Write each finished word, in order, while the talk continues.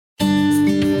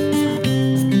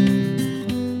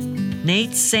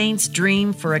Nate Saint's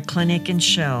dream for a clinic in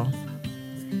Shell.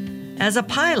 As a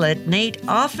pilot, Nate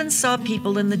often saw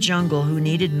people in the jungle who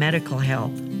needed medical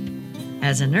help.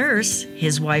 As a nurse,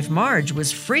 his wife Marj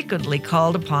was frequently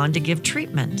called upon to give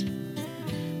treatment.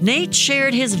 Nate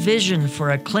shared his vision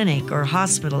for a clinic or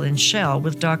hospital in Shell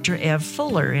with Dr. Ev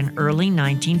Fuller in early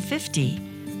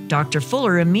 1950. Dr.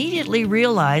 Fuller immediately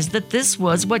realized that this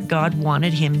was what God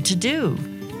wanted him to do.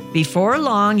 Before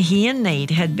long, he and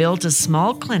Nate had built a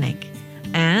small clinic,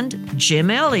 and Jim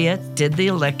Elliot did the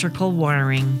electrical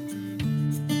wiring.